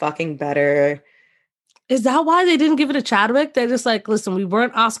do fucking better. Is that why they didn't give it to Chadwick? They're just like, listen, we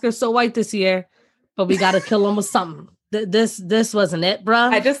weren't Oscar so white this year, but we got to kill him with something. This wasn't it, bruh.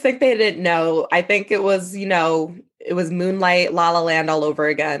 I just think they didn't know. I think it was, it was Moonlight, La La Land all over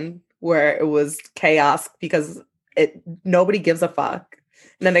again, where it was chaos because nobody gives a fuck.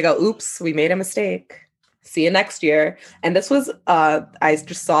 And then they go, oops, we made a mistake. See you next year. And this was, I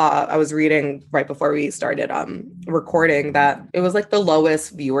was reading right before we started recording that it was like the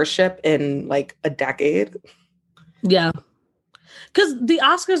lowest viewership in like a decade. Yeah. Because the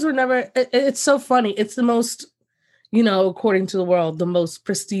Oscars were never, it's so funny. It's the most, according to the world, the most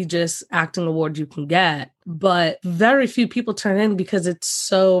prestigious acting award you can get. But very few people turn in because it's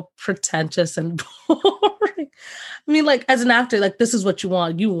so pretentious and boring. I mean, like, as an actor, like, this is what you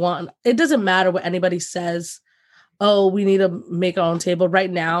want. It doesn't matter what anybody says. Oh, we need to make our own table. Right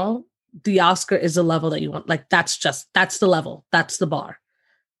now, the Oscar is the level that you want. Like, that's the level. That's the bar.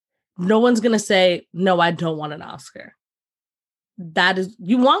 No one's going to say, no, I don't want an Oscar.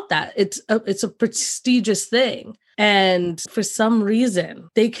 You want that. It's a prestigious thing. And for some reason,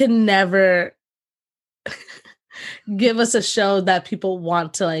 they can never give us a show that people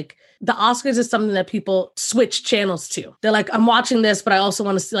want to, like. The Oscars is something that people switch channels to. They're like, I'm watching this, but I also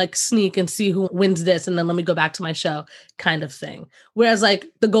want to sneak and see who wins this. And then let me go back to my show kind of thing. Whereas like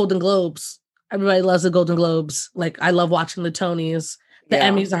the Golden Globes, everybody loves the Golden Globes. Like, I love watching the Tonys. The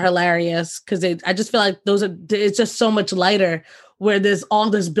Emmys are hilarious because I just feel like it's just so much lighter where there's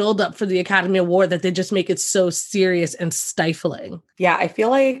all this buildup for the Academy Award that they just make it so serious and stifling. Yeah, I feel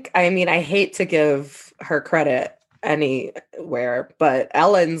like, I mean, I hate to give her credit anywhere, but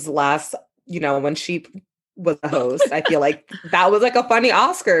Ellen's last, when she was a host, I feel like that was like a funny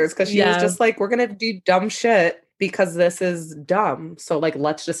Oscars because she was just like, we're going to do dumb shit because this is dumb. So like,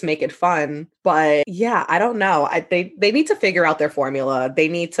 let's just make it fun. But yeah, I don't know. They need to figure out their formula. They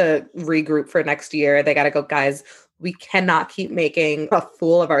need to regroup for next year. They got to go, guys, we cannot keep making a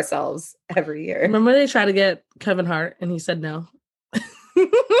fool of ourselves every year. Remember they tried to get Kevin Hart and he said no?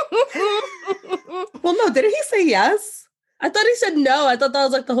 Well, no, didn't he say yes? I thought he said no. I thought that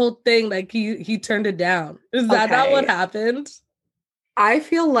was like the whole thing. Like he turned it down. Is that not what happened? I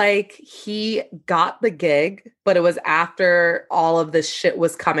feel like he got the gig, but it was after all of this shit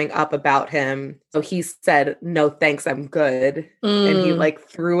was coming up about him. So he said, no, thanks, I'm good. And he like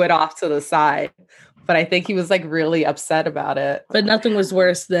threw it off to the side. But I think he was like really upset about it. But nothing was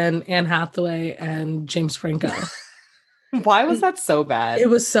worse than Anne Hathaway and James Franco. Why was that so bad? It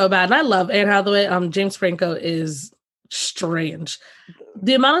was so bad. And I love Anne Hathaway. James Franco is strange.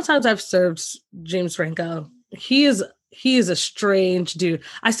 The amount of times I've served James Franco, he is a strange dude.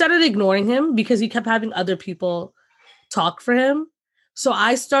 I started ignoring him because he kept having other people talk for him. So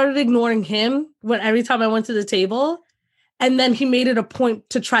I started ignoring him every time I went to the table. And then he made it a point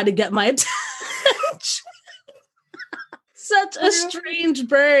to try to get my attention. Such a strange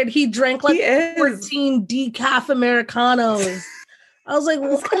bird. He drank like 14 decaf Americanos. I was like,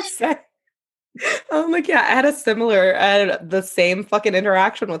 what? I'm like, yeah, I had the same fucking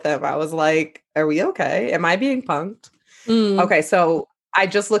interaction with him. I was like, are we okay? Am I being punked? Okay, so I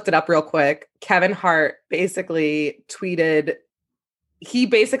just looked it up real quick. Kevin Hart basically tweeted, he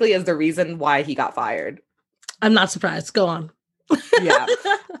basically is the reason why he got fired. I'm not surprised. Go on. Yeah.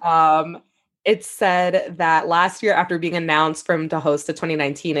 It said that last year, after being announced to host the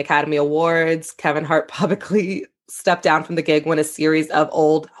 2019 Academy Awards, Kevin Hart publicly stepped down from the gig when a series of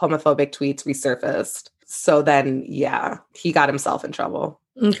old homophobic tweets resurfaced. So then, yeah, he got himself in trouble.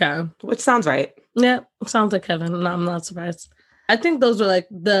 Okay. Which sounds right. Yeah, sounds like Kevin. No, I'm not surprised. I think those were like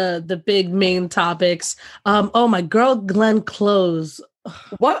the big main topics. Oh, my girl, Glenn Close.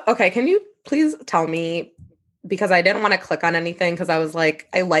 What? Okay, can you please tell me, because I didn't want to click on anything because I was like,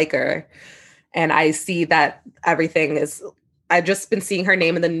 I like her. And I see that I've just been seeing her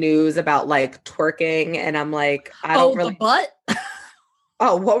name in the news about like twerking. And I'm like, I don't really. The butt?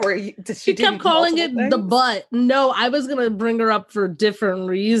 Oh, what were you? Did she kept calling it things? The butt. No, I was going to bring her up for a different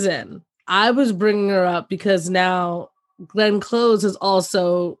reason. I was bringing her up because now Glenn Close has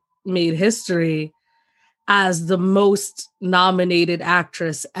also made history as the most nominated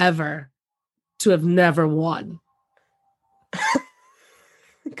actress ever to have never won.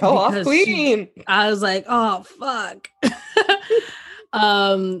 Go off, queen. I was like, oh, fuck.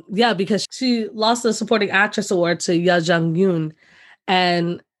 Yeah, because she lost the supporting actress award to Ya Jung-yoon.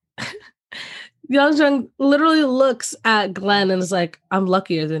 And Ya Jung literally looks at Glenn and is like, I'm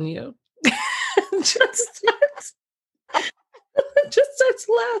luckier than you. just starts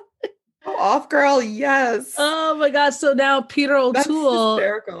laughing. Go off, girl. Yes. Oh my God. So now Peter O'Toole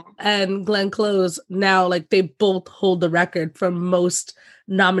and Glenn Close, now like they both hold the record for most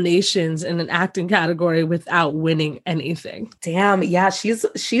nominations in an acting category without winning anything. Damn. Yeah. She's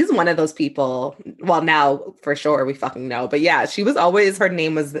one of those people. Well, now for sure we fucking know. But yeah, her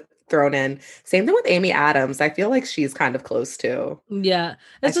name was thrown in. Same thing with Amy Adams. I feel like she's kind of close too. Yeah.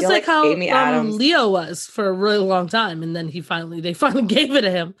 It's just like how Amy Adams, Leo was for a really long time. And then they finally gave it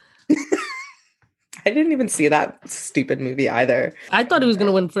to him. I didn't even see that stupid movie either. I thought he was going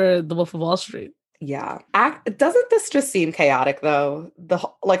to win for The Wolf of Wall Street. Yeah. Doesn't this just seem chaotic though?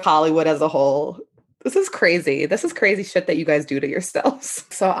 Like Hollywood as a whole. This is crazy. This is crazy shit that you guys do to yourselves.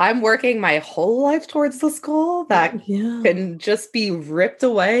 So I'm working my whole life towards this goal that can just be ripped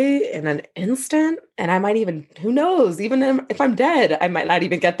away in an instant. And I might even, who knows, even if I'm dead, I might not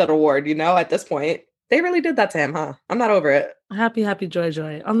even get that award, at this point. They really did that to him, huh? I'm not over it. Happy, happy, joy,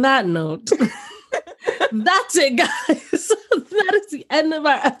 joy. On that note, that's it, guys. That is the end of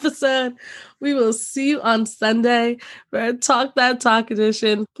our episode. We will see you on Sunday for Talk That Talk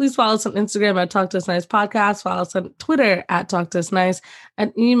edition. Please follow us on Instagram at Talk to Us Nice Podcast. Follow us on Twitter at Talk to Us Nice.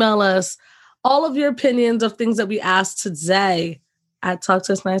 And email us all of your opinions of things that we asked today at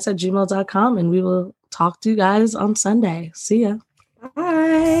talktousnice@gmail.com. And we will talk to you guys on Sunday. See ya.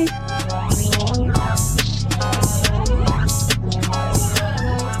 Bye.